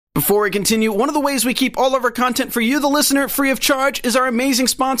Before we continue, one of the ways we keep all of our content for you, the listener, free of charge is our amazing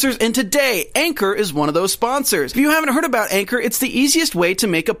sponsors, and today, Anchor is one of those sponsors. If you haven't heard about Anchor, it's the easiest way to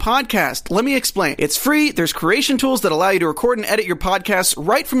make a podcast. Let me explain. It's free, there's creation tools that allow you to record and edit your podcasts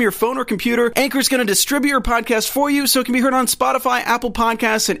right from your phone or computer. Anchor's going to distribute your podcast for you so it can be heard on Spotify, Apple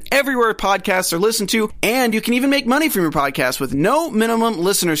Podcasts, and everywhere podcasts are listened to, and you can even make money from your podcast with no minimum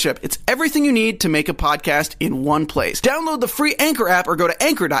listenership. It's everything you need to make a podcast in one place. Download the free Anchor app or go to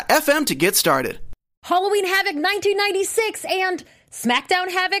anchor.fm to get started. Halloween Havoc 1996 and SmackDown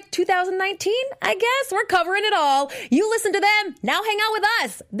Havoc 2019, I guess. We're covering it all. You listen to them, now hang out with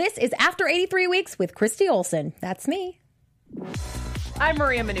us. This is After 83 Weeks with Christy Olson. That's me. I'm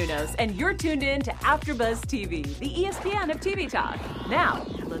Maria Menounos, and you're tuned in to AfterBuzz TV, the ESPN of TV talk. Now,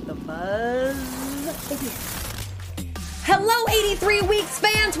 let the buzz begin. Hello, 83 Weeks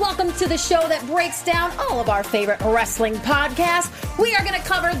fans. Welcome to the show that breaks down all of our favorite wrestling podcasts. We are going to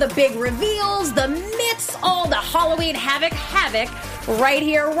cover the big reveals, the myths, all the Halloween Havoc right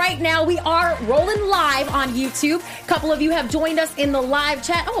here, right now. We are rolling live on YouTube. A couple of you have joined us in the live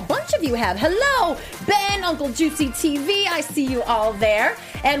chat. Oh, a bunch of you have. Hello, Ben, Uncle Juicy TV. I see you all there.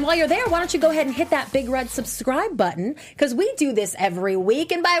 And while you're there, why don't you go ahead and hit that big red subscribe button, because we do this every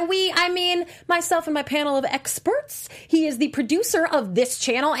week. And by we, I mean myself and my panel of experts. He is the producer of this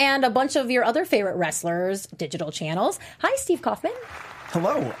channel and a bunch of your other favorite wrestlers' digital channels. Hi, Steve Kaufman.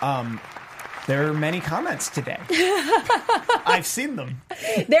 Hello. There are many comments today. I've seen them.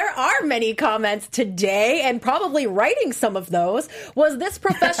 There are many comments today, and probably writing some of those was this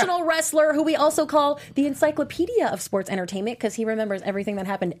professional wrestler who we also call the encyclopedia of sports entertainment because he remembers everything that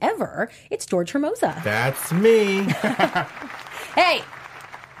happened ever. It's George Hermosa. That's me. Hey,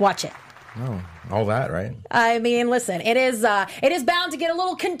 watch it. Oh, all that, right? I mean, listen, it is bound to get a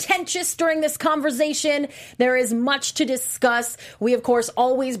little contentious during this conversation. There is much to discuss. We, of course,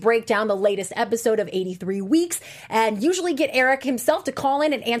 always break down the latest episode of 83 Weeks and usually get Eric himself to call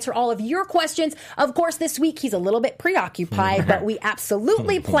in and answer all of your questions. Of course, this week he's a little bit preoccupied, but we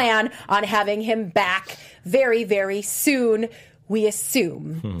absolutely plan on having him back very, very soon. We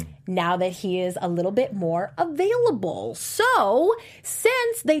assume, now that he is a little bit more available. So,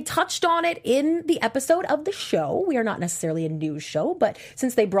 since they touched on it in the episode of the show, we are not necessarily a news show, but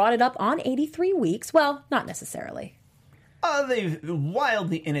since they brought it up on 83 Weeks, well, not necessarily. They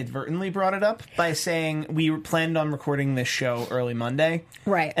wildly inadvertently brought it up by saying we planned on recording this show early Monday.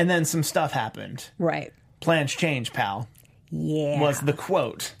 Right. And then some stuff happened. Right. Plans change, pal. Yeah. Was the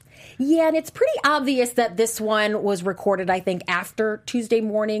quote. Yeah, and it's pretty obvious that this one was recorded, I think, after Tuesday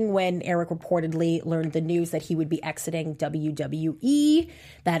morning when Eric reportedly learned the news that he would be exiting WWE.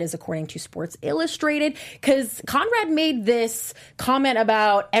 That is according to Sports Illustrated. Because Conrad made this comment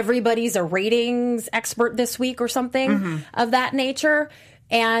about everybody's a ratings expert this week or something of that nature.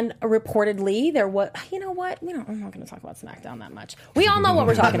 And reportedly, there was, you know what? I'm not going to talk about SmackDown that much. We all know what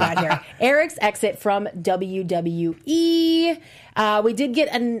we're talking about here. Eric's exit from WWE. We did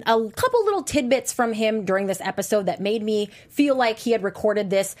get a couple little tidbits from him during this episode that made me feel like he had recorded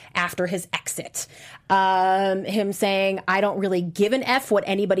this after his exit. Him saying, I don't really give an F what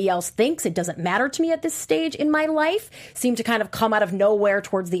anybody else thinks. It doesn't matter to me at this stage in my life. Seemed to kind of come out of nowhere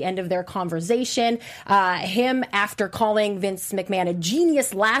towards the end of their conversation. Him, after calling Vince McMahon a genius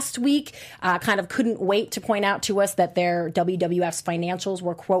last week, kind of couldn't wait to point out to us that their WWF's financials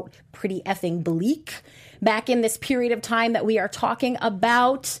were, quote, pretty effing bleak back in this period of time that we are talking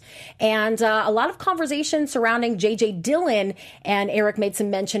about. And a lot of conversation surrounding J.J. Dillon, and Eric made some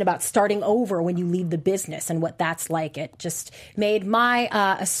mention about starting over when you leave the business and what that's like. It just made my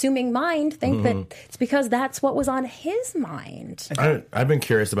assuming mind think that it's because that's what was on his mind. I've been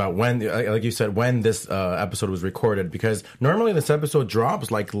curious about when, like you said, when this episode was recorded, because normally this episode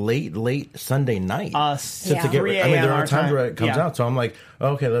drops like late Sunday night. There are times where it comes out, so I'm like,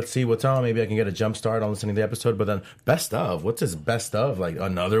 okay, let's see what's on. Maybe I can get a jump start on listening to the episode. But then best of, what's his best of? Like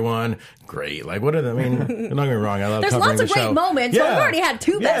another one, great. Like what? Don't get me wrong. I love There's covering lots of the great show. moments. Yeah. But we've already had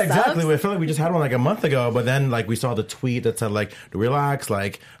two best exactly. ofs. I feel like we just had one like a month ago, but then like we saw the tweet that said like relax.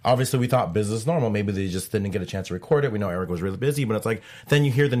 Like obviously we thought business normal. Maybe they just didn't get a chance to record it. We know Eric was really busy, but it's like then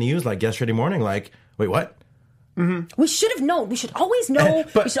you hear the news like yesterday morning. Like wait, what? We should have known. We should always know.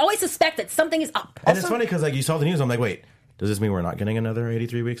 We should always suspect that something is up. And it's funny because like you saw the news. I'm like, wait. Does this mean we're not getting another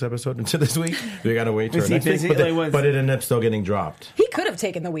 83 Weeks episode into this week? We got to wait till next week? But it ended up still getting dropped. He could have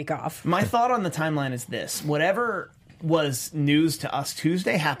taken the week off. My thought on the timeline is this. Whatever was news to us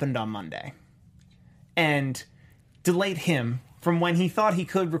Tuesday happened on Monday. And delayed him from when he thought he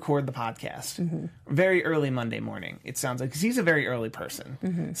could record the podcast. Very early Monday morning, it sounds like. Because he's a very early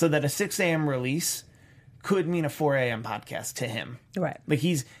person. So that a 6 a.m. release could mean a 4 a.m. podcast to him. Right. Like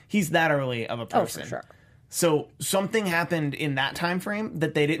he's that early of a person. Oh, for sure. So something happened in that time frame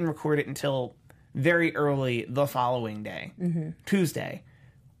that they didn't record it until very early the following day, Tuesday,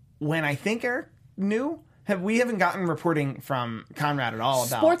 when I think Eric knew. We haven't gotten reporting from Conrad at all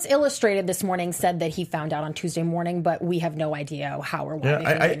about... Sports Illustrated this morning said that he found out on Tuesday morning, but we have no idea how or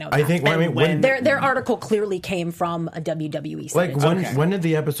why they know that. I think their article clearly came from a WWE site. Like, when did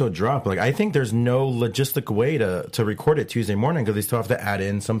the episode drop? Like, I think there's no logistic way to record it Tuesday morning because they still have to add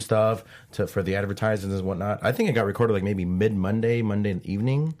in some stuff for the advertisements and whatnot. I think it got recorded like maybe Monday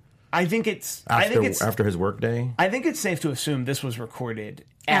evening. I think it's after his work day. I think it's safe to assume this was recorded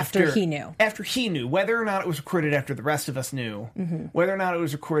after he knew. After he knew. Whether or not it was recorded after the rest of us knew, whether or not it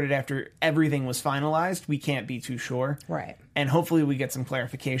was recorded after everything was finalized, we can't be too sure. Right. And hopefully we get some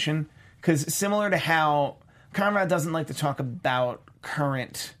clarification. Because similar to how Conrad doesn't like to talk about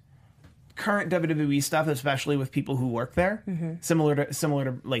current WWE stuff, especially with people who work there. Similar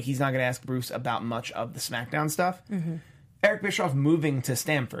to like he's not going to ask Bruce about much of the SmackDown stuff. Eric Bischoff moving to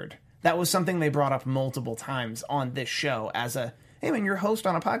Stamford. That was something they brought up multiple times on this show as a, hey man, you're a host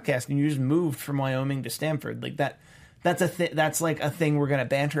on a podcast and you just moved from Wyoming to Stamford. Like that's like a thing we're going to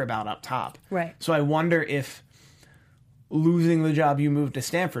banter about up top. Right. So I wonder if losing the job you moved to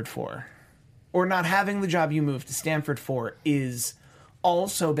Stamford for, or not having the job you moved to Stamford for, is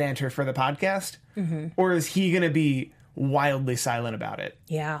also banter for the podcast, or is he going to be wildly silent about it?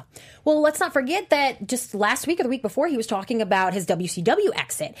 Yeah. Well, let's not forget that just last week or the week before, he was talking about his WCW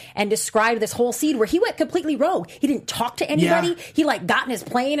exit and described this whole scene where he went completely rogue. He didn't talk to anybody. Yeah. He got in his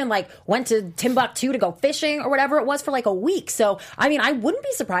plane and went to Timbuktu to go fishing or whatever it was for a week. So, I mean, I wouldn't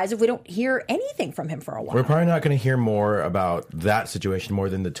be surprised if we don't hear anything from him for a while. We're probably not going to hear more about that situation more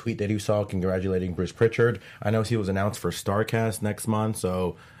than the tweet that you saw congratulating Bruce Pritchard. I know he was announced for StarCast next month,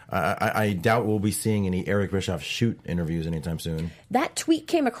 so I doubt we'll be seeing any Eric Bischoff shoot interviews anytime soon. That tweet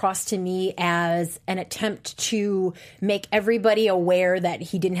came across to me as an attempt to make everybody aware that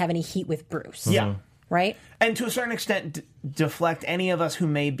he didn't have any heat with Bruce. Yeah. Right? And to a certain extent, deflect any of us who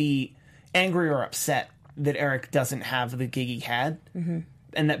may be angry or upset that Eric doesn't have the gig he had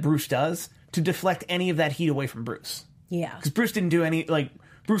and that Bruce does, to deflect any of that heat away from Bruce. Yeah. Because Bruce didn't do any,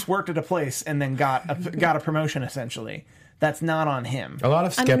 Bruce worked at a place and then got a promotion, essentially. That's not on him. A lot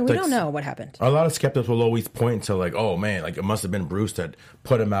of skeptics. we don't know what happened. A lot of skeptics will always point to oh man, it must have been Bruce that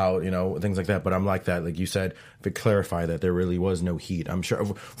put him out, things like that. But I'm like that, like you said, to clarify that there really was no heat. I'm sure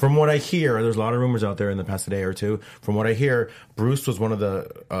from what I hear, there's a lot of rumors out there in the past day or two. From what I hear, Bruce was one of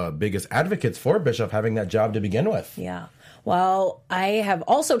the biggest advocates for Bischoff having that job to begin with. Yeah. Well, I have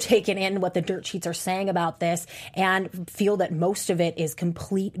also taken in what the dirt sheets are saying about this and feel that most of it is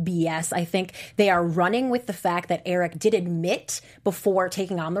complete BS. I think they are running with the fact that Eric did admit before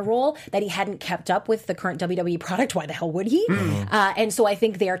taking on the role that he hadn't kept up with the current WWE product. Why the hell would he? And so I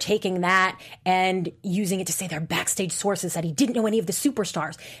think they are taking that and using it to say their backstage sources that he didn't know any of the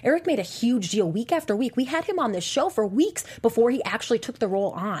superstars. Eric made a huge deal week after week. We had him on this show for weeks before he actually took the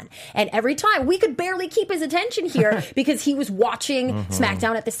role on. And every time we could barely keep his attention here because he was watching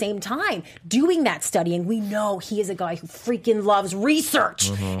SmackDown at the same time, doing that studying. We know he is a guy who freaking loves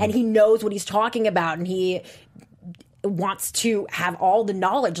research and he knows what he's talking about and he wants to have all the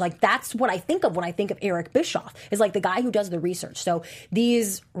knowledge. That's what I think of when I think of Eric Bischoff, is the guy who does the research. So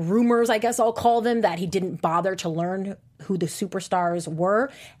these rumors, I guess I'll call them, that he didn't bother to learn who the superstars were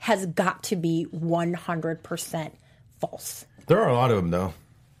has got to be 100% false. There are a lot of them, though.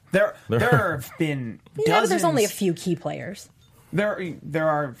 There have been dozens. Yeah, but there's only a few key players. There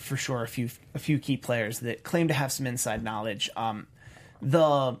are for sure a few key players that claim to have some inside knowledge.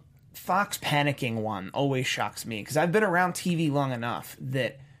 The Fox panicking one always shocks me because I've been around TV long enough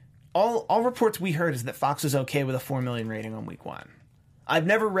that all reports we heard is that Fox was okay with a 4 million rating on week 1. I've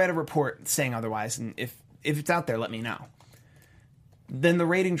never read a report saying otherwise, and if it's out there, let me know. Then the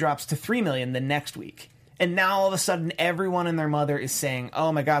rating drops to 3 million the next week. And now all of a sudden, everyone and their mother is saying,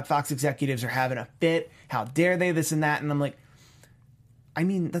 oh my God, Fox executives are having a fit. How dare they, this and that. And I'm like, I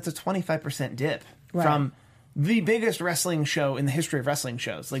mean, that's a 25% dip from the biggest wrestling show in the history of wrestling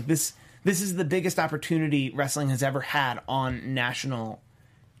shows. This is the biggest opportunity wrestling has ever had on national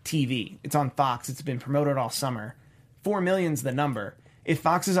TV. It's on Fox. It's been promoted all summer. 4 million's the number. If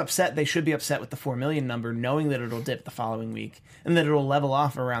Fox is upset, they should be upset with the 4 million number, knowing that it'll dip the following week and that it'll level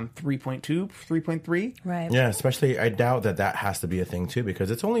off around 3.2, 3.3. Right. Yeah, especially I doubt that has to be a thing too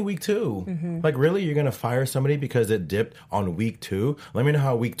because it's only week 2. Really, you're going to fire somebody because it dipped on week 2? Let me know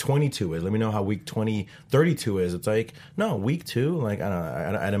how week 22 is. Let me know how week 32 is. It's no, week 2? I don't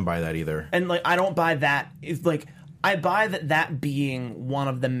know. I didn't buy that either. And I don't buy that. It's I buy that being one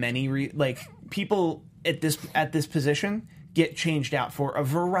of the many people at this position get changed out for a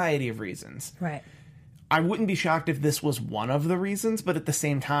variety of reasons. Right. I wouldn't be shocked if this was one of the reasons, but at the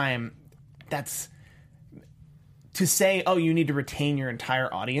same time, that's to say, oh, you need to retain your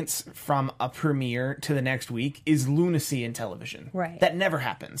entire audience from a premiere to the next week is lunacy in television. Right. That never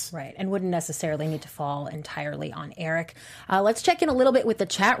happens. Right. And wouldn't necessarily need to fall entirely on Eric. Let's check in a little bit with the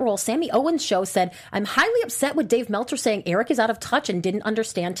chat roll. Sammy Owens Show said, I'm highly upset with Dave Meltzer saying Eric is out of touch and didn't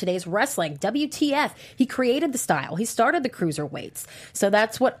understand today's wrestling. WTF. He created the style. He started the cruiserweights. So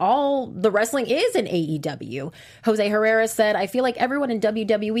that's what all the wrestling is in AEW. Jose Herrera said, I feel like everyone in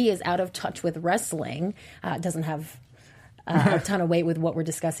WWE is out of touch with wrestling. Doesn't have a ton of weight with what we're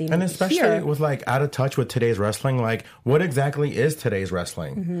discussing and especially here. With like out of touch with today's wrestling, like what exactly is today's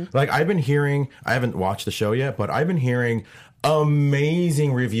wrestling? Like I've been hearing, I haven't watched the show yet, but I've been hearing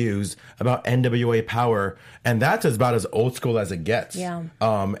amazing reviews about NWA Power, and that's about as old school as it gets. Yeah.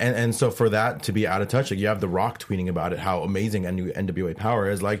 And so for that to be out of touch, like you have The Rock tweeting about it, how amazing NWA Power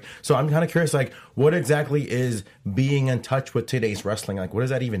is. Like, so I'm kind of curious, like, what exactly is being in touch with today's wrestling? Like, what does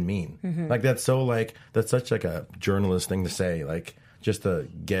that even mean? Like, that's such like a journalist thing to say, like, just to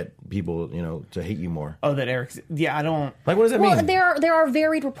get people, to hate you more. Oh, that Eric's... Yeah, I don't... Like, what does that mean? There are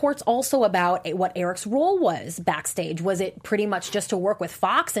varied reports also about what Eric's role was backstage. Was it pretty much just to work with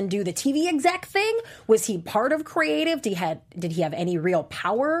Fox and do the TV exec thing? Was he part of creative? Did he have any real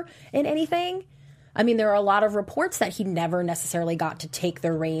power in anything? I mean, there are a lot of reports that he never necessarily got to take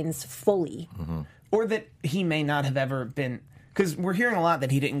the reins fully. Or that he may not have ever been... Because we're hearing a lot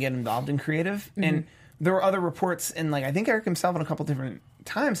that he didn't get involved in creative, and... There were other reports, and like I think Eric himself on a couple different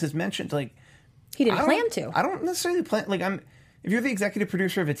times has mentioned like he didn't plan to. I don't necessarily plan. Like if you're the executive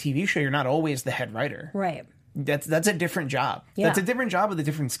producer of a TV show, you're not always the head writer. Right. That's a different job. Yeah. That's a different job with a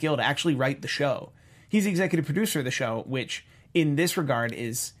different skill to actually write the show. He's the executive producer of the show, which in this regard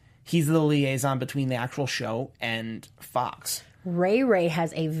is he's the liaison between the actual show and Fox. Ray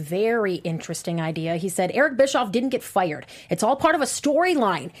has a very interesting idea. He said, Eric Bischoff didn't get fired. It's all part of a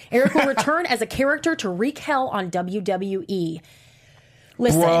storyline. Eric will return as a character to wreak hell on WWE.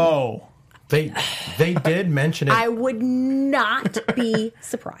 Listen. Bro. They did mention it. I would not be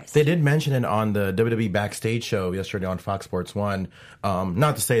surprised. They did mention it on the WWE Backstage show yesterday on Fox Sports 1.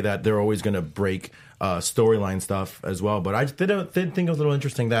 Not to say that they're always going to break storyline stuff as well, but I did think it was a little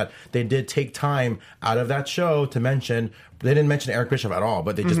interesting that they did take time out of that show to mention. They didn't mention Eric Bischoff at all,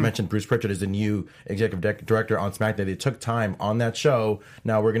 but they just mentioned Bruce Pritchard as the new executive director on SmackDown. They took time on that show.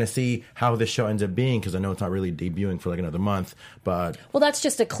 Now we're going to see how this show ends up being, because I know it's not really debuting for like another month. But well, that's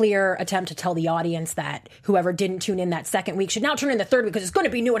just a clear attempt to tell the audience that whoever didn't tune in that second week should now tune in the third week because it's going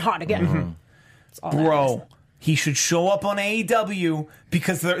to be new and hot again. Bro, he should show up on AEW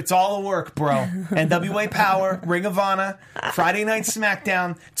because it's all a work, bro. NWA Power, Ring of Honor, Friday Night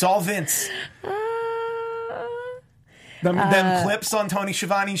SmackDown. It's all Vince. Them clips on Tony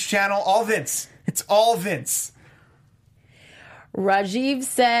Schiavone's channel, all Vince. It's all Vince. Rajiv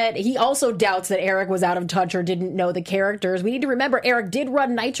said he also doubts that Eric was out of touch or didn't know the characters. We need to remember Eric did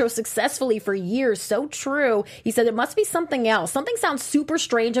run Nitro successfully for years. So true. He said it must be something else. Something sounds super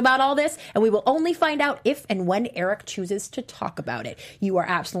strange about all this, and we will only find out if and when Eric chooses to talk about it. You are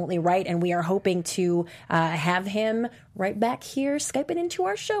absolutely right, and we are hoping to have him right back here Skyping into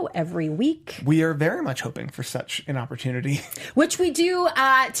our show every week. We are very much hoping for such an opportunity. Which we do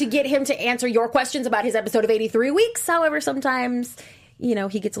to get him to answer your questions about his episode of 83 Weeks. However, sometimes,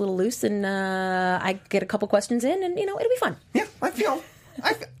 he gets a little loose and I get a couple questions in and, it'll be fun. Yeah,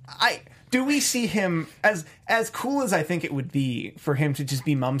 do we see him as cool as I think it would be for him to just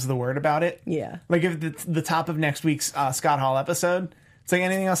be mums the word about it? Yeah. Like if the top of next week's Scott Hall episode, it's like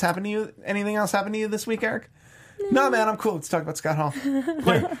anything else happened to you? Anything else happened to you this week, Eric? No, man, I'm cool. Let's talk about Scott Hall.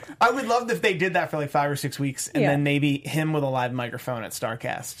 I would love if they did that for like 5 or 6 weeks, and then maybe him with a live microphone at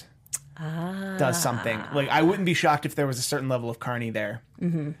StarCast does something. Like, I wouldn't be shocked if there was a certain level of Carney there.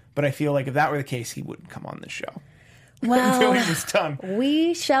 But I feel like if that were the case, he wouldn't come on this show. Well, until he was done.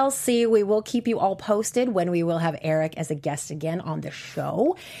 We shall see. We will keep you all posted when we will have Eric as a guest again on the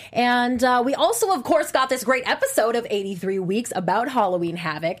show. And we also, of course, got this great episode of 83 Weeks about Halloween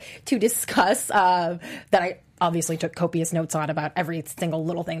Havoc to discuss that I obviously took copious notes on about every single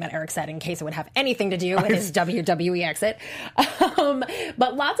little thing that Eric said in case it would have anything to do with his WWE exit.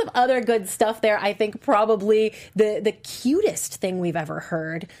 But lots of other good stuff there. I think probably the cutest thing we've ever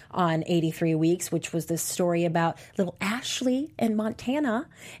heard on 83 Weeks, which was this story about little Ashley in Montana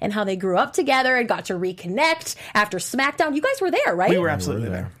and how they grew up together and got to reconnect after SmackDown. You guys were there, right? We were absolutely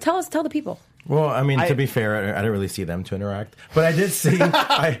there. Tell the people. Well, I mean, to be fair, I didn't really see them to interact, but I did see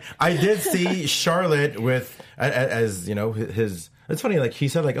I did see Charlotte with, as his It's funny, like he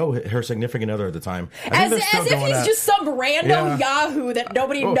said, like, oh, her significant other at the time. As if he's just some random Yahoo that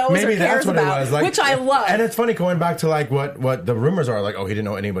nobody knows or cares about, like, which I love. And it's funny going back to like what the rumors are, like, oh, he didn't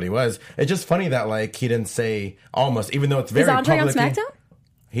know anybody was. It's just funny that like he didn't say almost, even though it's very public. Is Andre on SmackDown?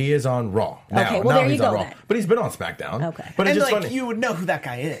 He is on Raw. Okay, well, there you go then. But he's been on SmackDown. Okay. But it's just like, funny. You would know who that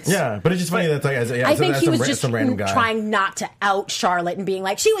guy is. Yeah, but it's just funny that like, I think he was just some random guy trying not to out Charlotte and being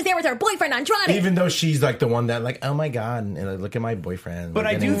like, she was there with her boyfriend Andrade. Even though she's like the one that like, oh my God, and look at my boyfriend. But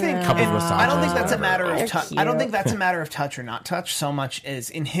I do think, I don't think that's a matter of touch. I don't think that's a matter of touch or not touch so much as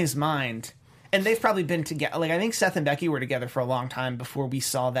in his mind. And they've probably been together. Like, I think Seth and Becky were together for a long time before we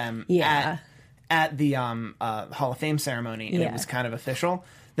saw them at the Hall of Fame ceremony. And it was kind of official.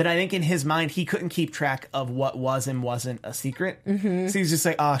 That I think in his mind, he couldn't keep track of what was and wasn't a secret. Mm-hmm. So he's just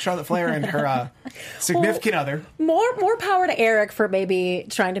like, Charlotte Flair and her significant other. More power to Eric for maybe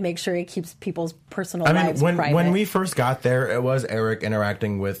trying to make sure he keeps people's personal lives private. When we first got there, it was Eric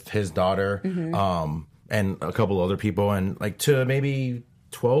interacting with his daughter and a couple other people. And like to maybe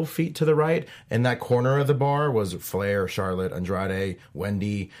 12 feet to the right, in that corner of the bar was Flair, Charlotte, Andrade,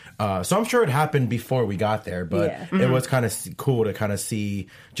 Wendy. So I'm sure it happened before we got there, but it was kind of cool to kind of see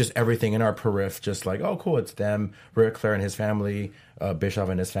just everything in our periph, just like, oh, cool, it's them, Ric Flair and his family, Bischoff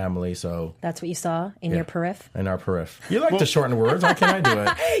and his family. So that's what you saw in your periph? In our periph. You like to shorten words. How can I do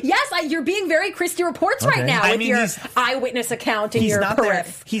it? Yes, you're being very Christy Reports right now with your eyewitness account in your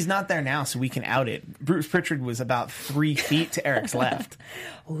periph. He's not there now, so we can out it. Bruce Pritchard was about 3 feet to Eric's left.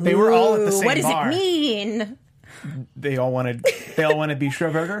 They were all at the same bar. What does it mean? They all wanted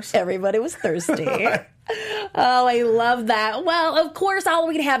bistro burgers. Everybody was thirsty. Oh, I love that. Well, of course,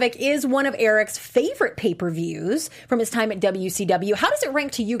 Halloween Havoc is one of Eric's favorite pay-per-views from his time at WCW. How does it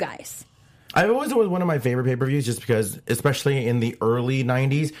rank to you guys? It was one of my favorite pay-per-views just because, especially in the early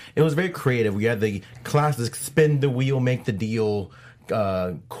 90s, it was very creative. We had the classic spin the wheel, make the deal,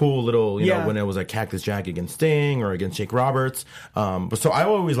 cool little, you know, when it was like Cactus Jack against Sting or against Jake Roberts. But so I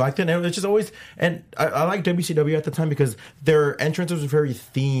always liked it. And it's just always, and I liked WCW at the time because their entrance was very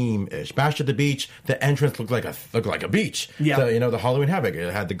theme-ish. Bash at the Beach, the entrance looked like a beach. Yeah. The Halloween Havoc,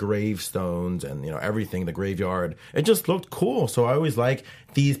 it had the gravestones and, everything, the graveyard. It just looked cool. So I always like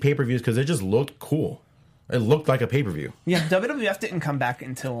these pay-per-views because it just looked cool. It looked like a pay-per-view. Yeah, WWF didn't come back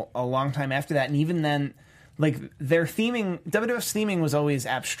until a long time after that. And even then, like, their theming, WWF's theming was always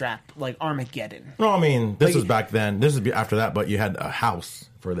abstract, like Armageddon. No, I mean, this was back then. This is after that, but you had a house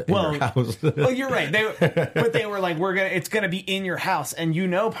for the in your house. Well, you're right. But they were like, it's gonna be in your house, and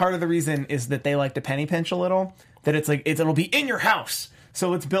part of the reason is that they like to penny pinch a little. That it's like it'll be in your house, so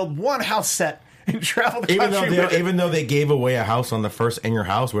let's build one house set and travel the country. Even though they gave away a house on the first In Your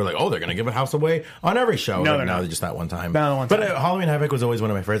House, we're like, oh, they're going to give a house away on every show. No, like, they're not. Just that one time. No, one time. But Halloween Havoc was always one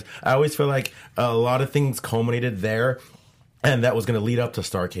of my favorites. I always feel like a lot of things culminated there. And that was going to lead up to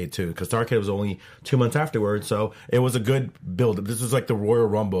Starrcade, too, because Starrcade was only 2 months afterwards. So it was a good build. This was like the Royal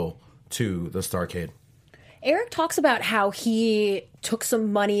Rumble to the Starrcade. Eric talks about how he took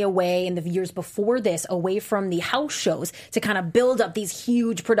some money away in the years before this, away from the house shows, to kind of build up these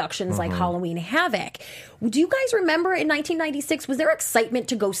huge productions like Halloween Havoc. Do you guys remember in 1996, was there excitement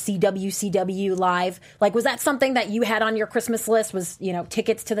to go see WCW live? Like, was that something that you had on your Christmas list, was,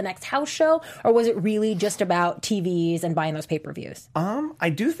 tickets to the next house show? Or was it really just about TVs and buying those pay-per-views? I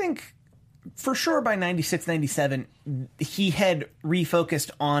do think, for sure, by 96, 97, he had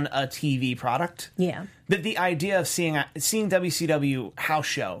refocused on a TV product. Yeah. That the idea of seeing WCW house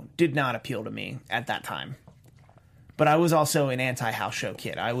show did not appeal to me at that time. But I was also an anti-house show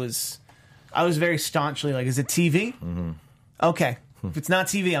kid. I was very staunchly like, is it TV? Mm-hmm. Okay. If it's not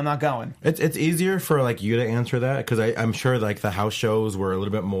TV, I'm not going. It's easier for like you to answer that because I'm sure like the house shows were a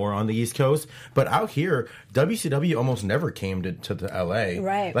little bit more on the East Coast, but out here WCW almost never came to the LA.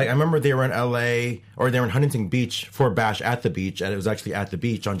 Right. Like I remember they were in LA or they were in Huntington Beach for Bash at the Beach, and it was actually at the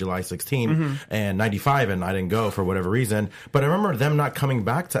beach on July 16 and 95, and I didn't go for whatever reason. But I remember them not coming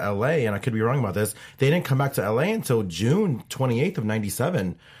back to LA, and I could be wrong about this. They didn't come back to LA until June 28th of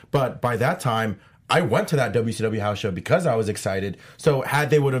 97. But by that time, I went to that WCW house show because I was excited. So had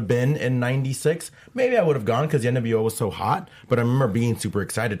they would have been in 96, maybe I would have gone because the NWO was so hot. But I remember being super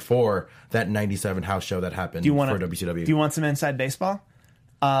excited for that 97 house show that happened for WCW. Do you want some inside baseball?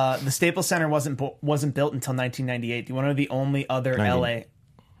 The Staples Center wasn't built until 1998. Do you want to know the only other 90. LA?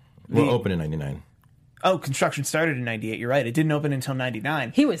 Well, open in 99. Oh, construction started in 98. You're right. It didn't open until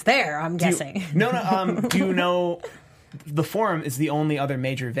 99. He was there, I'm guessing. Do you know... The Forum is the only other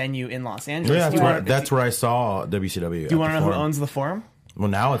major venue in Los Angeles. Yeah, that's where I saw WCW. Do you want to know who owns the Forum? Well,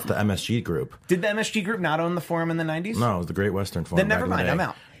 now it's the MSG Group. Did the MSG Group not own the Forum in the 90s? No, it was the Great Western Forum. Then never mind, I'm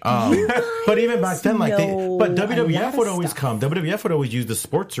out. But even back then, like, WWF would always come. WWF would always use the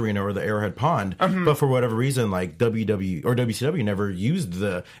sports arena or the Arrowhead Pond. But for whatever reason, like WW or WCW never used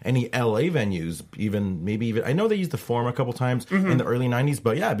any LA venues. Even I know they used the Forum a couple times in the early '90s.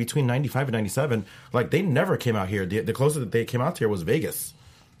 But yeah, between '95 and '97, like they never came out here. The closest that they came out here was Vegas.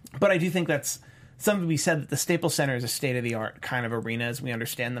 But I do think that's something to be said, that the Staples Center is a state-of-the-art kind of arena as we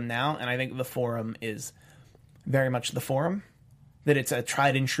understand them now, and I think the Forum is very much the Forum, that it's a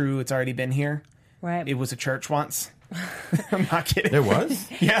tried and true, it's already been here. Right. It was a church once. I'm not kidding. It was?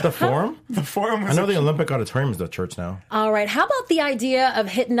 Yeah. The Forum? The Forum was I know the Olympic Auditorium is the church now. All right. How about the idea of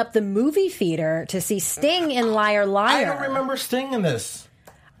hitting up the movie theater to see Sting in Liar Liar? I don't remember Sting in this.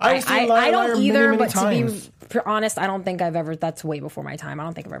 I don't either, but times. To be honest, I don't think I've ever. That's way before my time. I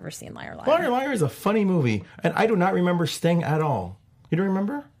don't think I've ever seen Liar Liar. Liar Liar is a funny movie, and I do not remember Sting at all. You don't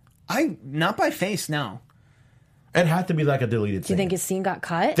remember? Not by face, no. It had to be like a deleted scene. Do you think his scene got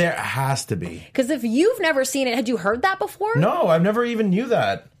cut? There has to be. Because if you've never seen it, had you heard that before? No, I've never even knew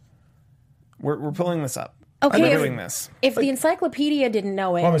that. We're pulling this up. Okay, I'm doing this. If the encyclopedia didn't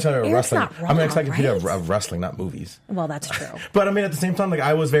know it, well, I'm encyclopedia Eric's wrestling. not wrong, I'm an encyclopedia right? of wrestling, not movies. Well, that's true. But I mean, at the same time, like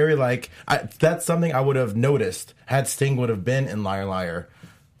I was very like that's something I would have noticed had Sting would have been in Liar Liar.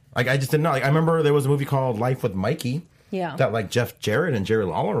 Like I just didn't know. Like I remember there was a movie called Life with Mikey. Yeah. That like Jeff Jarrett and Jerry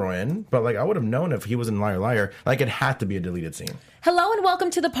Lawler were in, but like I would have known if he was in Liar Liar. Like it had to be a deleted scene. Hello and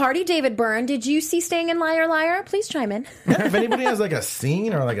welcome to the party, David Byrne. Did you see Sting in Liar Liar? Please chime in. Yeah, if anybody has like a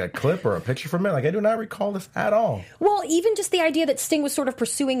scene or like a clip or a picture from it, like I do not recall this at all. Well, even just the idea that Sting was sort of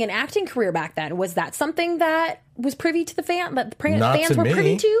pursuing an acting career back then, was that something that was privy to the fans were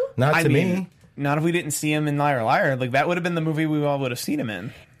privy to? Not to me. Not if we didn't see him in Liar Liar. Like that would have been the movie we all would have seen him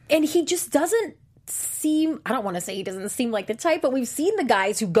in. And he just doesn't seem, I don't want to say he doesn't seem like the type, but we've seen the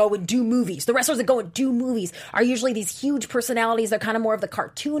guys who go and do movies. The wrestlers that go and do movies are usually these huge personalities. They're kind of more of the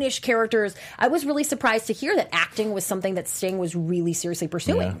cartoonish characters. I was really surprised to hear that acting was something that Sting was really seriously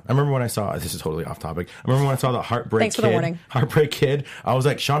pursuing. Yeah. I remember when I saw, this is totally off topic. I remember when I saw the Heartbreak Kid. Thanks for the warning. Heartbreak Kid. I was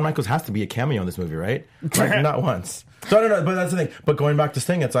like, Shawn Michaels has to be a cameo in this movie, right? Like, not once. So I don't know, but that's the thing. But going back to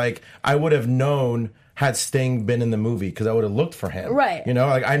Sting, it's like, I would have known had Sting been in the movie because I would have looked for him. Right. You know,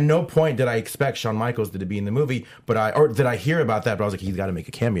 like at no point did I expect Shawn Michaels to be in the movie, or did I hear about that? But I was like, he's got to make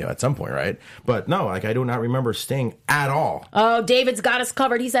a cameo at some point, right? But no, like I do not remember Sting at all. Oh, David's got us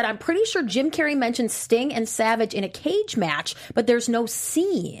covered. He said, I'm pretty sure Jim Carrey mentioned Sting and Savage in a cage match, but there's no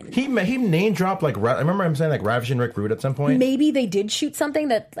scene. He name dropped like, I remember him saying like Ravishing Rick Rude at some point. Maybe they did shoot something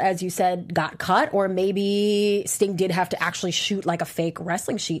that, as you said, got cut, or maybe Sting did have to actually shoot like a fake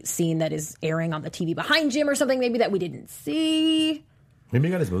wrestling scene that is airing on the TV behind Jim or something maybe that we didn't see. Maybe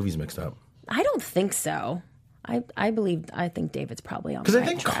he got his movies mixed up. I don't think so. I think David's probably on. Because I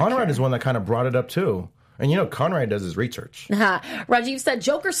think Conrad is one that kind of brought it up too. And you know, Conrad does his research. Rajiv said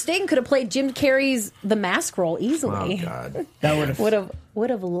Joker Sting could have played Jim Carrey's The Mask role easily. Oh God, that would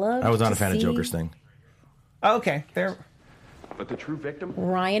have loved. I was not a fan of Joker Sting. Oh, okay, there. But the true victim,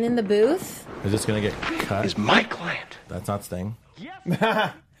 Ryan in the booth. Is this going to get cut? is my client. That's not Sting.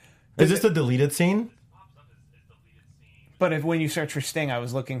 Is this a deleted scene? But when you search for Sting, I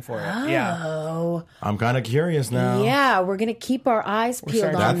was looking for it. Oh. Yeah. I'm kind of curious now. Yeah, we're going to keep our eyes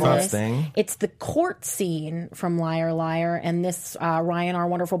peeled on That's not this. Sting. It's the court scene from Liar Liar, and this Ryan, our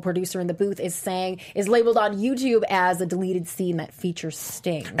wonderful producer in the booth, is labeled on YouTube as a deleted scene that features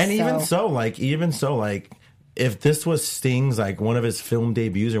Sting. And even so, if this was Sting's like one of his film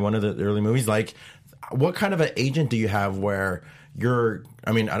debuts or one of the early movies, like what kind of an agent do you have where you're,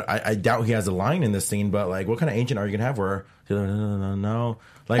 I mean, I doubt he has a line in this scene, but like what kind of agent are you gonna have where no,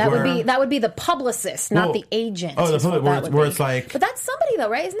 like that would be the publicist, not the agent. Oh, the publicist, where it's like, but that's somebody though,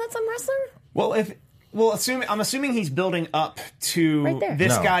 right? Isn't that some wrestler? I'm assuming he's building up to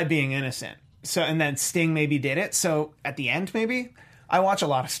this guy being innocent. So, and then Sting maybe did it. So at the end, maybe I watch a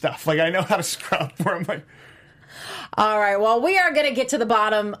lot of stuff. Like I know how to scrub where I'm like. All right, well, we are going to get to the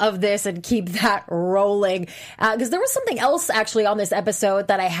bottom of this and keep that rolling. Because there was something else actually on this episode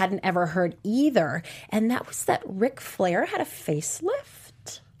that I hadn't ever heard either. And that was that Ric Flair had a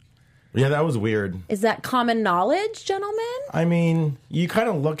facelift. Yeah, that was weird. Is that common knowledge, gentlemen? I mean, you kind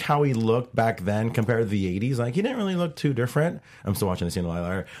of look how he looked back then compared to the 80s. Like, he didn't really look too different. I'm still watching the scene of Liar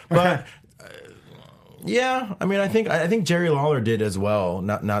Liar. But... yeah, I mean, I think Jerry Lawler did as well.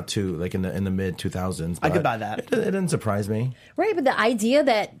 Not too like in the mid 2000s. I could buy that. It didn't surprise me, right? But the idea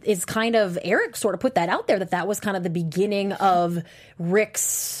that is kind of Eric sort of put that out there that was kind of the beginning of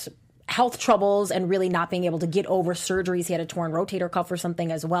Rick's health troubles and really not being able to get over surgeries. He had a torn rotator cuff or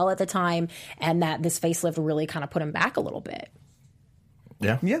something as well at the time, and that this facelift really kind of put him back a little bit.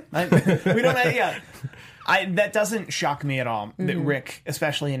 Yeah. We don't. That doesn't shock me at all. That Rick,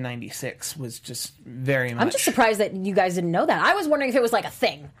 especially in '96, was just very much. I'm just surprised that you guys didn't know that. I was wondering if it was like a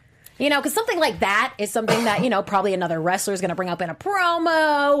thing. Because something like that is something that, probably another wrestler is going to bring up in a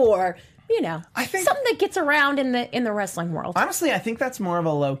promo or, I think something that gets around in the wrestling world. Honestly, I think that's more of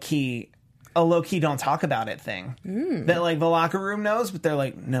a low-key don't talk about it thing. That, like, the locker room knows, but they're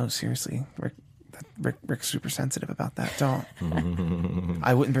like, no, seriously, Rick's super sensitive about that. Don't.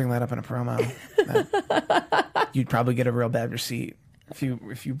 I wouldn't bring that up in a promo. You'd probably get a real bad receipt if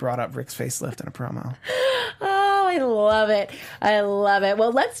you brought up Rick's facelift in a promo. I love it.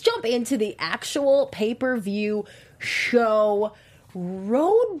 Well, let's jump into the actual pay-per-view show,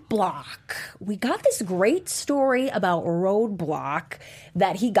 Roadblock. We got this great story about Roadblock,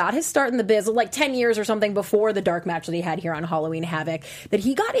 that he got his start in the biz like 10 years or something before the dark match that he had here on Halloween Havoc, that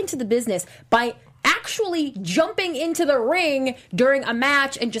he got into the business by actually jumping into the ring during a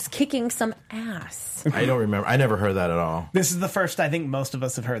match and just kicking some ass. I don't remember. I never heard that at all. This is the first I think most of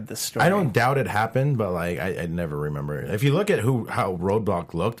us have heard this story. I don't doubt it happened, but like I never remember it. If you look at how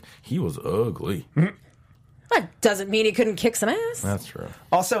Roadblock looked, he was ugly. That doesn't mean he couldn't kick some ass. That's true.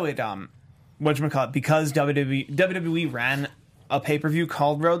 Also, whatchamacallit, because WWE ran a pay-per-view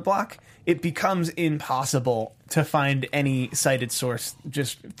called Roadblock, it becomes impossible to find any cited source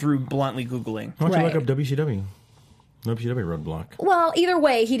just through bluntly Googling. Why don't you look up WCW? WCW Roadblock. Well, either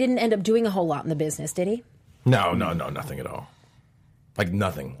way, he didn't end up doing a whole lot in the business, did he? No, nothing at all. Like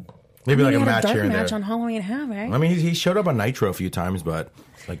nothing. Maybe like a match here and there. Match on Halloween Havoc. I mean, he showed up on Nitro a few times, but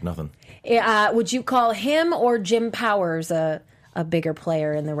like nothing. Would you call him or Jim Powers a bigger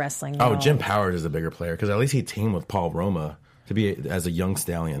player in the wrestling world? Oh, Jim Powers is a bigger player because at least he teamed with Paul Roma to be as a young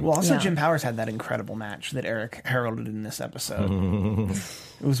stallion. Well, also Jim Powers had that incredible match that Eric heralded in this episode.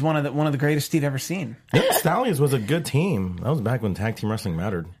 It was one of the greatest he'd ever seen. Yeah, Stallions was a good team. That was back when tag team wrestling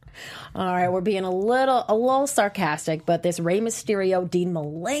mattered. All right, we're being a little sarcastic, but this Rey Mysterio Dean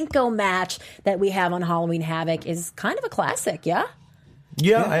Malenko match that we have on Halloween Havoc is kind of a classic, yeah?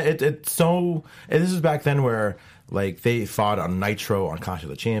 Yeah. It's so. This is back then where like they fought on Nitro, on Clash of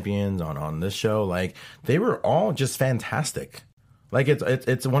the Champions, on this show. Like they were all just fantastic. Like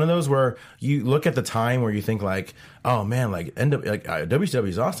it's one of those where you look at the time where you think like, oh man, like WCW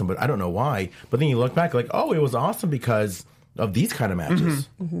is awesome, but I don't know why. But then you look back like, oh, it was awesome because of these kind of matches.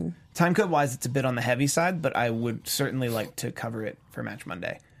 Time code wise, it's a bit on the heavy side, but I would certainly like to cover it for Match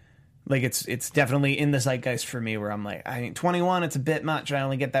Monday. Like it's definitely in the zeitgeist for me where I'm like, I think 21, it's a bit much. I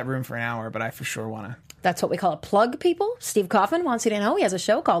only get that room for an hour, but I for sure want to. That's what we call a plug, people. Steve Kaufman wants you to know he has a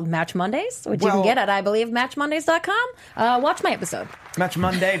show called Match Mondays, which you can get at, I believe, matchmondays.com. Watch my episode.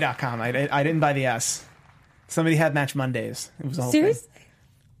 Matchmonday.com. I didn't buy the S. Somebody had Match Mondays. It was a whole thing.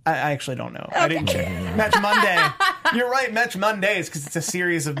 I actually don't know. Okay. I didn't Match Monday. You're right, Match Mondays, because it's a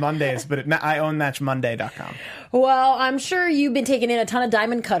series of Mondays, but I own MatchMonday.com. Well, I'm sure you've been taking in a ton of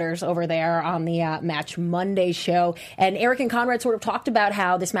diamond cutters over there on the Match Monday show. And Eric and Conrad sort of talked about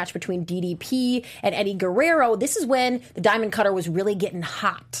how this match between DDP and Eddie Guerrero, this is when the diamond cutter was really getting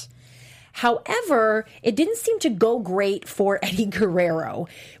hot. However, it didn't seem to go great for Eddie Guerrero.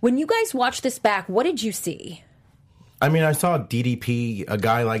 When you guys watched this back, what did you see? I mean, I saw DDP, a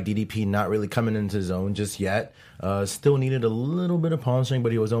guy like DDP, not really coming into his own just yet. Still needed a little bit of polishing,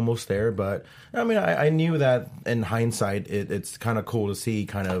 but he was almost there. But, I mean, I knew that in hindsight, it's kind of cool to see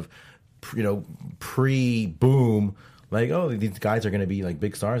kind of, pre-boom, like, oh, these guys are going to be like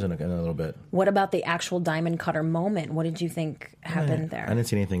big stars in a little bit. What about the actual diamond cutter moment? What did you think happened there? I didn't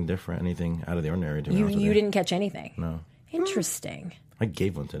see anything different, anything out of the ordinary. You didn't catch anything? No. Interesting. I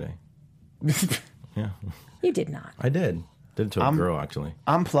gave one today. Yeah. You did not. I did. Did it to a girl, actually.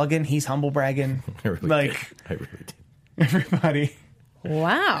 I'm plugging. He's humble bragging. I really did. Everybody.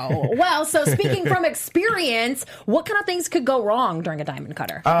 Wow. Well, so speaking from experience, what kind of things could go wrong during a diamond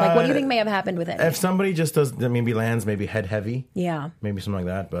cutter? Like, what do you think may have happened with it? If somebody just does, maybe lands, maybe head heavy. Yeah. Maybe something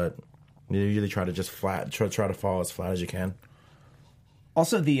like that. But you usually try to just try to fall as flat as you can.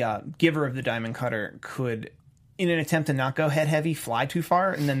 Also, the giver of the diamond cutter could, in an attempt to not go head heavy, fly too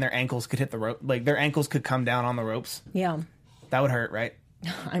far, and then their ankles could hit the rope. Like, their ankles could come down on the ropes. Yeah. That would hurt, right?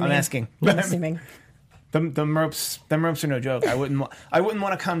 I'm asking. I'm assuming. Them ropes are no joke. I wouldn't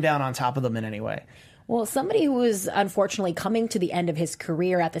want to come down on top of them in any way. Well, somebody who was unfortunately coming to the end of his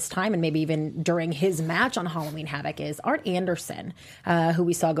career at this time, and maybe even during his match on Halloween Havoc, is Art Anderson, who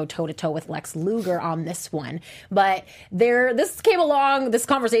we saw go toe-to-toe with Lex Luger on this one. But this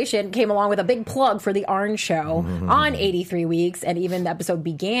conversation came along with a big plug for the Arn Show on 83 Weeks, and even the episode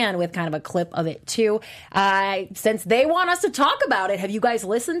began with kind of a clip of it, too. Since they want us to talk about it, have you guys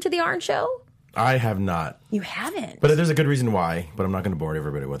listened to the Arn Show? I have not. You haven't? But there's a good reason why, but I'm not going to bore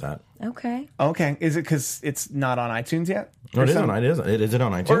everybody with that. Okay. Is it because it's not on iTunes yet? No, it is on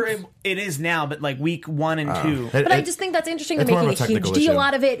iTunes. Or it is now, but like week 1 and 2. But I just think that's interesting. You're making a huge deal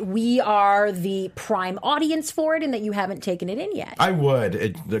out of it. We are the prime audience for it, and that you haven't taken it in yet. I would.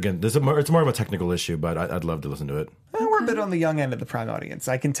 It's more of a technical issue, but I'd love to listen to it. We're a bit on the young end of the prime audience,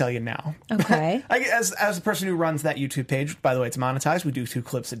 I can tell you now. Okay. As the person who runs that YouTube page, by the way, it's monetized. We do 2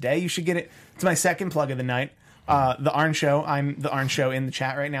 clips a day. You should get it. It's my second plug of the night. The Arn Show. I'm the Arn Show in the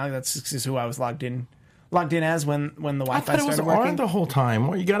chat right now. That's who I was logged in as when the Wi-Fi started working. Arn the whole time.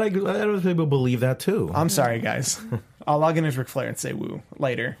 Well, you gotta let other people believe that too. I'm sorry, guys. I'll log in as Ric Flair and say woo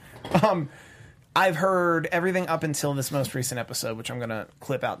later. I've heard everything up until this most recent episode, which I'm gonna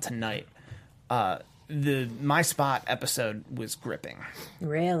clip out tonight. The My Spot episode was gripping.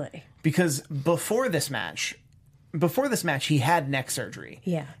 Really? Because before this match, he had neck surgery.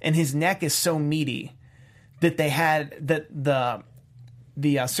 Yeah. And his neck is so meaty that the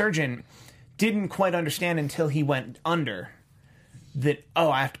surgeon didn't quite understand until he went under that,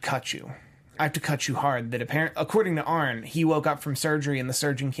 I have to cut you. I have to cut you hard. That according to Arn, he woke up from surgery and the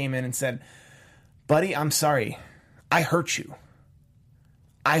surgeon came in and said, buddy, I'm sorry. I hurt you.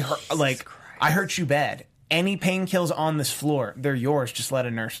 I hurt you bad. Any painkillers on this floor, they're yours. Just let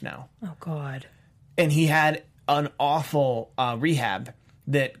a nurse know. Oh, God. And he had an awful rehab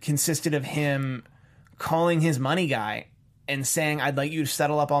that consisted of him calling his money guy and saying, I'd like you to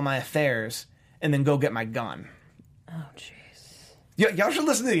settle up all my affairs and then go get my gun. Oh, jeez. Y'all should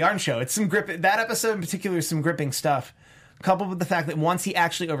listen to the Arn Show. It's that episode in particular is some gripping stuff. Coupled with the fact that once he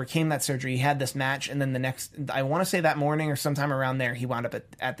actually overcame that surgery, he had this match, and then the next, I want to say that morning or sometime around there, he wound up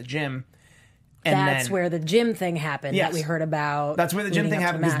at the gym. And that's where the gym thing happened that we heard about. That's where the gym thing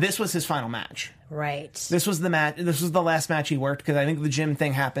happened, because this was his final match. Right. This was the match. This was the last match he worked, because I think the gym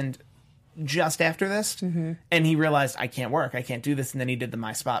thing happened just after this, and he realized, I can't work, I can't do this, and then he did the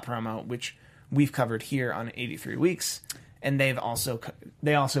My Spot promo, which we've covered here on 83 Weeks, and they also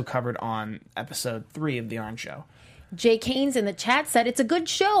covered on episode 3 of the Arn Show. Jay Canes in the chat said, it's a good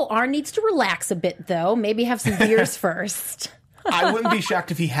show. Arn needs to relax a bit, though. Maybe have some beers first. I wouldn't be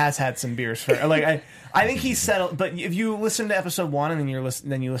shocked if he has had some beers first. Like, I think he's settled, but if you listen to episode 1 and then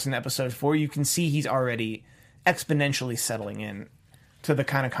you listen to episode 4, you can see he's already exponentially settling in to the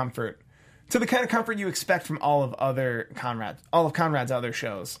kind of comfort you expect from all of Conrad's other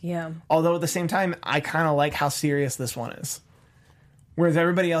shows. Yeah. Although at the same time, I kind of like how serious this one is. Whereas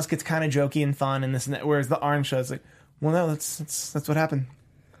everybody else gets kind of jokey and fun and this and that. Whereas the Arn Show is like, well, no, that's what happened.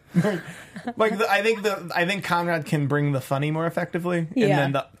 I think Conrad can bring the funny more effectively, and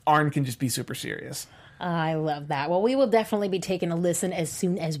then the Arn can just be super serious. I love that. Well, we will definitely be taking a listen as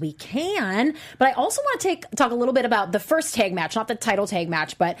soon as we can. But I also want to talk a little bit about the first tag match, not the title tag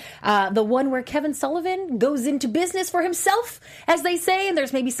match, but the one where Kevin Sullivan goes into business for himself, as they say, and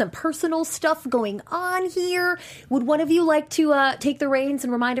there's maybe some personal stuff going on here. Would one of you like to take the reins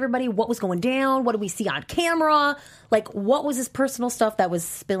and remind everybody what was going down? What did we see on camera? Like, what was his personal stuff that was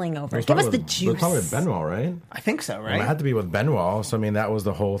spilling over? Give us the juice. It was probably with Benoit, right? I think so, right? It had to be with Benoit. So, I mean, that was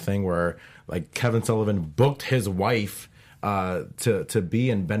the whole thing where, like, Kevin Sullivan booked his wife to be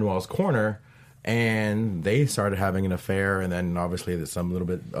in Benoit's corner, and they started having an affair, and then obviously there's some little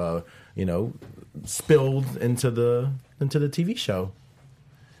bit, spilled into the TV show.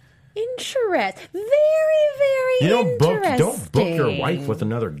 Very, very interesting. Don't book your wife with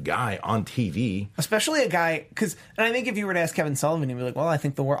another guy on TV, especially a guy. And I think if you were to ask Kevin Sullivan, he'd be like, "Well, I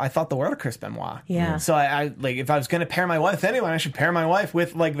thought the world of Chris Benoit." Yeah. So I like, if I was going to pair my wife with anyone, I should pair my wife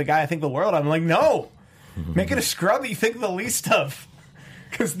with like the guy I think the world. I'm like, no, make it a scrub that you think the least of,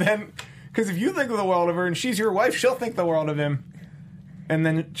 because if you think of the world of her and she's your wife, she'll think the world of him, and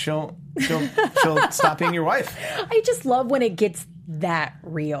then she'll stop being your wife. I just love when it gets that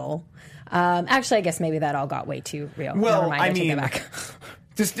real. Actually, I guess maybe that all got way too real. Well, never mind, I take it back.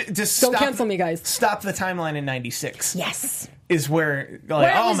 just don't cancel me, guys. Stop the timeline in '96. Yes, is where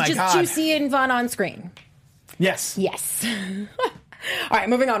oh my god, just juicy and fun on screen. Yes. All right,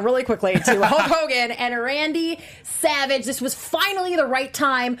 moving on really quickly to Hulk Hogan and Randy Savage. This was finally the right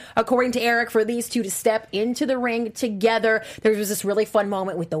time, according to Eric, for these two to step into the ring together. There was this really fun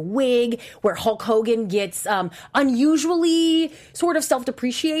moment with the wig where Hulk Hogan gets unusually sort of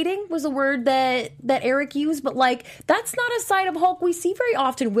self-depreciating was the word that Eric used. But, like, that's not a side of Hulk we see very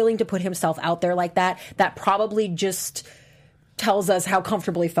often, willing to put himself out there like that. That probably just tells us how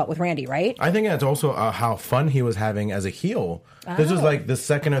comfortable he felt with Randy, right? I think that's also how fun he was having as a heel. This was like the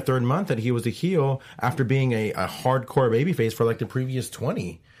second or third month that he was a heel after being a hardcore babyface for like the previous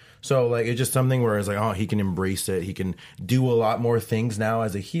 20. So, like, it's just something where it's like, oh, he can embrace it. He can do a lot more things now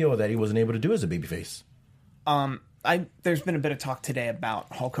as a heel that he wasn't able to do as a babyface. There's been a bit of talk today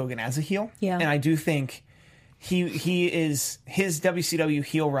about Hulk Hogan as a heel. Yeah. And I do think his WCW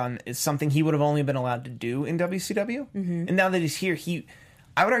heel run is something he would have only been allowed to do in WCW. Mm-hmm. And now that he's here,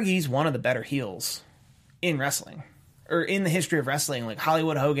 I would argue he's one of the better heels in wrestling. Or in the history of wrestling. Like,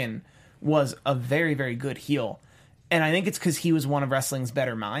 Hollywood Hogan was a very, very good heel. And I think it's because he was one of wrestling's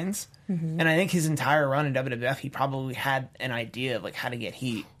better minds. Mm-hmm. And I think his entire run in WWF, he probably had an idea of, like, how to get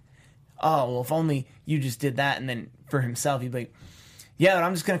heat. Oh, well, if only you just did that. And then for himself, he'd be like, yeah, but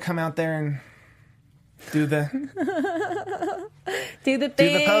I'm just going to come out there and do the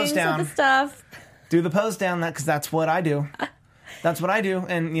pose down. The stuff. Do the pose down, because that's what I do. That's what I do.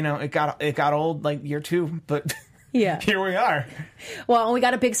 And, you know, it got old like year 2, but... Yeah. Here we are. Well, we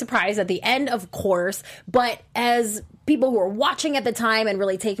got a big surprise at the end, of course. But as people who were watching at the time and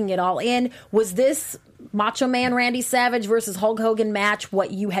really taking it all in, was this Macho Man Randy Savage versus Hulk Hogan match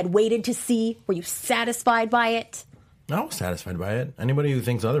what you had waited to see? Were you satisfied by it? I was satisfied by it. Anybody who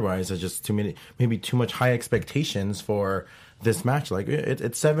thinks otherwise has just maybe too much high expectations for this match. Like,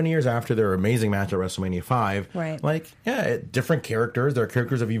 it's 7 years after their amazing match at WrestleMania 5. Right. Like, yeah, different characters. Their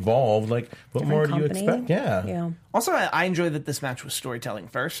characters have evolved. Like, what more do you expect? Yeah. Also, I enjoy that this match was storytelling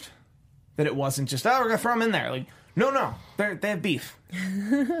first. That it wasn't just, we're going to throw them in there. Like, no. They have beef.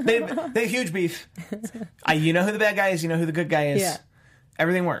 they have huge beef. You know who the bad guy is. You know who the good guy is. Yeah.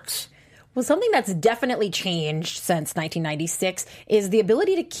 Everything works. Well, something that's definitely changed since 1996 is the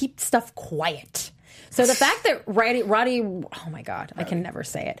ability to keep stuff quiet. So the fact that Roddy, oh my God, I can never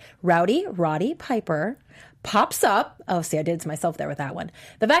say it. Roddy Piper pops up. Oh, see, I did it to myself there with that one.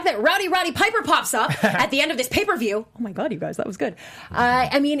 The fact that Roddy Piper pops up at the end of this pay-per-view. Oh my God, you guys, that was good.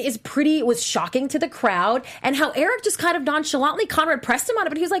 I mean, was shocking to the crowd. And how Eric just kind of nonchalantly, Conrad pressed him on it,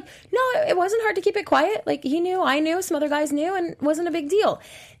 but he was like, no, it wasn't hard to keep it quiet. Like, he knew, I knew, some other guys knew, and it wasn't a big deal.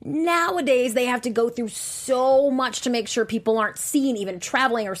 Nowadays, they have to go through so much to make sure people aren't seen, even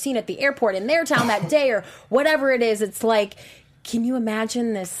traveling or seen at the airport in their town that day or whatever it is. It's like, can you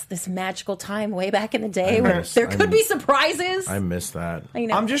imagine this magical time way back in the day where there could be surprises? I miss that. I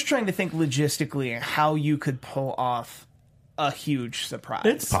know. I'm just trying to think logistically how you could pull off a huge surprise.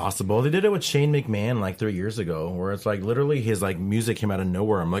 It's possible. They did it with Shane McMahon like 3 years ago, where it's like literally his like music came out of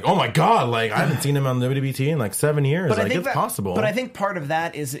nowhere. I'm like, oh my God, like I haven't seen him on WBT in like 7 years. But like, it's possible. But I think part of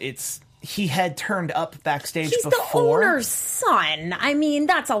that is he had turned up backstage before. He's the owner's son. I mean,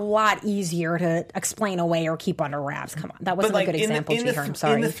 that's a lot easier to explain away or keep under wraps. Come on, that wasn't a good example, Cheeher. I'm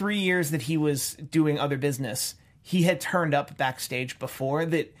sorry. In the 3 years that he was doing other business, he had turned up backstage before.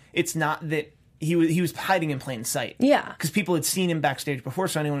 That it's not that he was hiding in plain sight. Yeah, because people had seen him backstage before,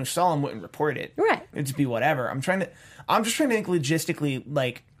 so anyone who saw him wouldn't report it. Right, it'd just be whatever. I'm just trying to think logistically,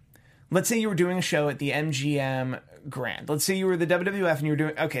 like. Let's say you were doing a show at the MGM Grand. Let's say you were the WWF and you were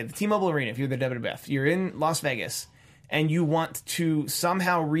doing... Okay, the T-Mobile Arena, if you're the WWF. You're in Las Vegas, and you want to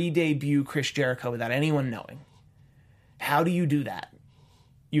somehow re-debut Chris Jericho without anyone knowing. How do you do that?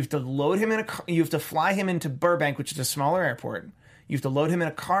 You have to load him in a car. You have to fly him into Burbank, which is a smaller airport. You have to load him in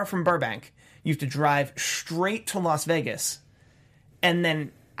a car from Burbank. You have to drive straight to Las Vegas. And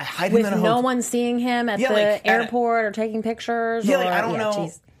then... hide him in a hotel. With no one seeing him at the airport or taking pictures? Yeah, I don't know...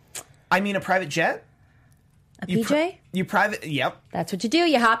 Geez. I mean, a private jet? A PJ? Yep. That's what you do.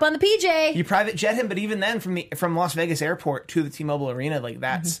 You hop on the PJ. You private jet him, but even then, from Las Vegas Airport to the T-Mobile Arena, like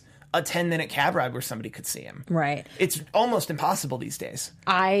that's a 10-minute cab ride where somebody could see him. Right. It's almost impossible these days.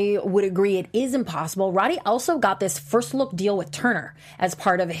 I would agree it is impossible. Roddy also got this first look deal with Turner as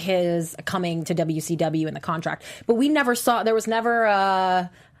part of his coming to WCW in the contract. But we never saw, there was never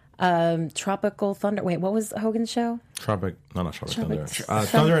Tropical Thunder. Wait, what was Hogan's show? Thunder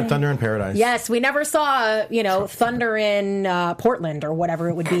in Paradise. Yes, we never saw, Thunder in Portland or whatever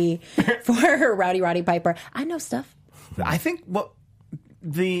it would be for Roddy Piper. I know stuff. I think what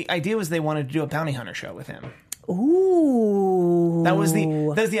the idea was they wanted to do a bounty hunter show with him. Ooh. That was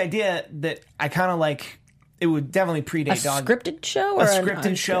the idea that I kind of like. It would definitely predate a scripted show or a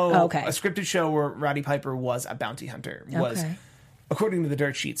scripted show. Oh, okay. A scripted show where Roddy Piper was a bounty hunter. Was, according to the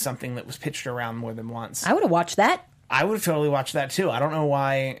dirt sheet, something that was pitched around more than once. I would have watched that. I would have totally watched that too. I don't know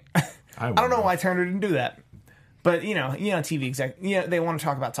why. I don't know why Turner didn't do that. But TV exec. They want to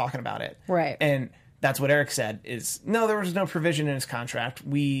talk about talking about it, right? And that's what Eric said. Is no, there was no provision in his contract.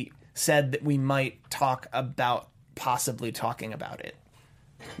 We said that we might talk about possibly talking about it.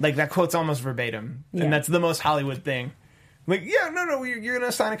 Like that quote's almost verbatim, and that's the most Hollywood thing. Like, you're going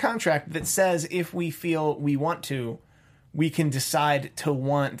to sign a contract that says if we feel we want to, we can decide to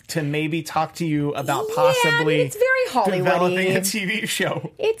want to maybe talk to you about possibly it's very Hollywoody. Developing a TV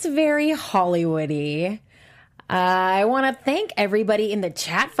show. It's very Hollywoody. I want to thank everybody in the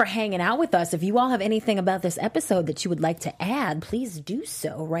chat for hanging out with us. If you all have anything about this episode that you would like to add, please do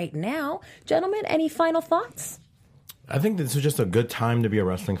so right now. Gentlemen, any final thoughts? I think this is just a good time to be a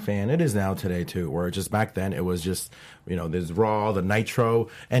wrestling fan. It is now today, too, where just back then it was just, there's Raw, the Nitro,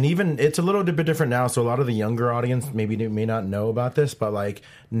 and even it's a little bit different now. So a lot of the younger audience maybe may not know about this, but like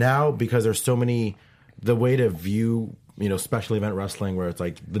now, because there's so many, the way to view, special event wrestling where it's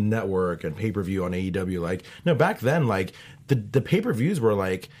like the network and pay-per-view on AEW, like, no, back then, like the pay-per-views were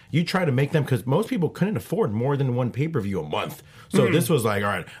like, you try to make them because most people couldn't afford more than one pay-per-view a month. So this was like, all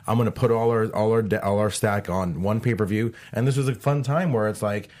right, I'm going to put all our stack on one pay-per-view. And this was a fun time where it's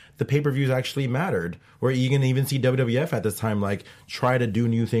like the pay-per-views actually mattered, where you can even see WWF at this time, like try to do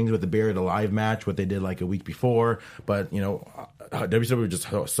new things with the Buried Alive match, what they did like a week before. But, WCW was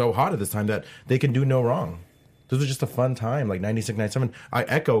just so hot at this time that they can do no wrong. This was just a fun time, like 96, 97. I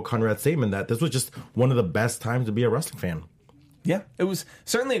echo Conrad's statement that this was just one of the best times to be a wrestling fan. Yeah, it was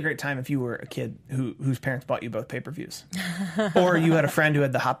certainly a great time if you were a kid whose parents bought you both pay-per-views. Or you had a friend who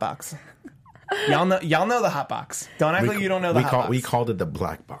had the hot box. Y'all know the hot box. Don't act like you don't know the hot box. We called it the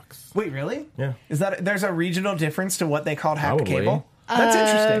black box. Wait, really? Yeah. Is that there's a regional difference to what they called hacked cable?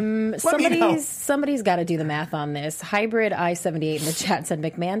 That's interesting. Somebody's got to do the math on this. Hybrid I-78 in the chat said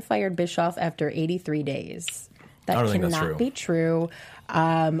McMahon fired Bischoff after 83 days. That cannot be true.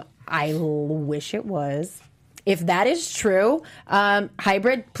 I wish it was. If that is true,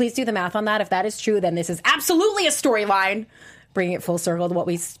 Hybrid, please do the math on that. If that is true, then this is absolutely a storyline. Bringing it full circle to what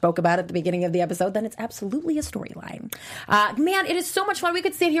we spoke about at the beginning of the episode, then it's absolutely a storyline. Man, it is so much fun. We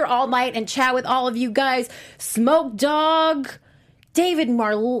could sit here all night and chat with all of you guys. Smoke Dog, David,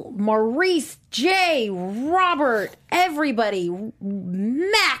 Maurice, Jay, Robert, everybody,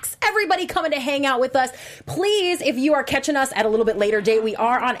 Max, everybody coming to hang out with us. Please, if you are catching us at a little bit later date, we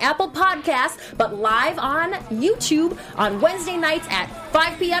are on Apple Podcasts, but live on YouTube on Wednesday nights at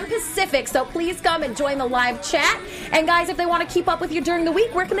 5 p.m. Pacific. So please come and join the live chat. And guys, if they want to keep up with you during the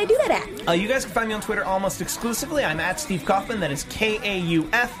week, where can they do that at? You guys can find me on Twitter almost exclusively. I'm at Steve Kaufman. That is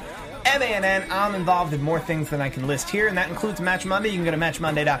KAUF. MANN. I'm involved in more things than I can list here, and that includes Match Monday. You can go to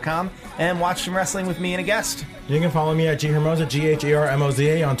matchmonday.com and watch some wrestling with me and a guest. You can follow me at GHermoza,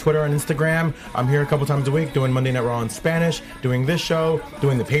 GHERMOZA on Twitter and Instagram. I'm here a couple times a week doing Monday Night Raw in Spanish, doing this show,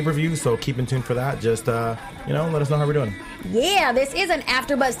 doing the pay-per-view, so keep in tune for that. Just, let us know how we're doing. Yeah, this is an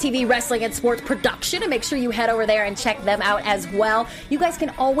AfterBuzz TV wrestling and sports production, and make sure you head over there and check them out as well. You guys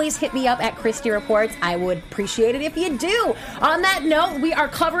can always hit me up at Christy Reports. I would appreciate it if you do. On that note, we are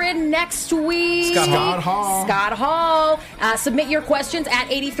covering next week Scott Hall. Submit your questions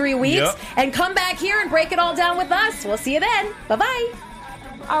at 83 weeks and come back here and break it all down with us. We'll see you then. Bye-bye.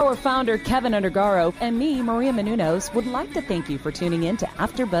 Our founder, Kevin Undergaro, and me, Maria Menounos, would like to thank you for tuning in to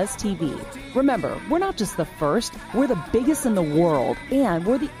AfterBuzz TV. Remember, we're not just the first, we're the biggest in the world, and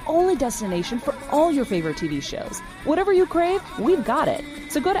we're the only destination for all your favorite TV shows. Whatever you crave, we've got it.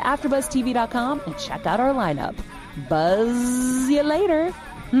 So go to AfterBuzzTV.com and check out our lineup. Buzz you later.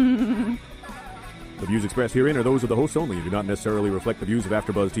 The views expressed herein are those of the hosts only and do not necessarily reflect the views of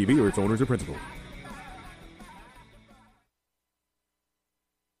AfterBuzz TV or its owners or principals.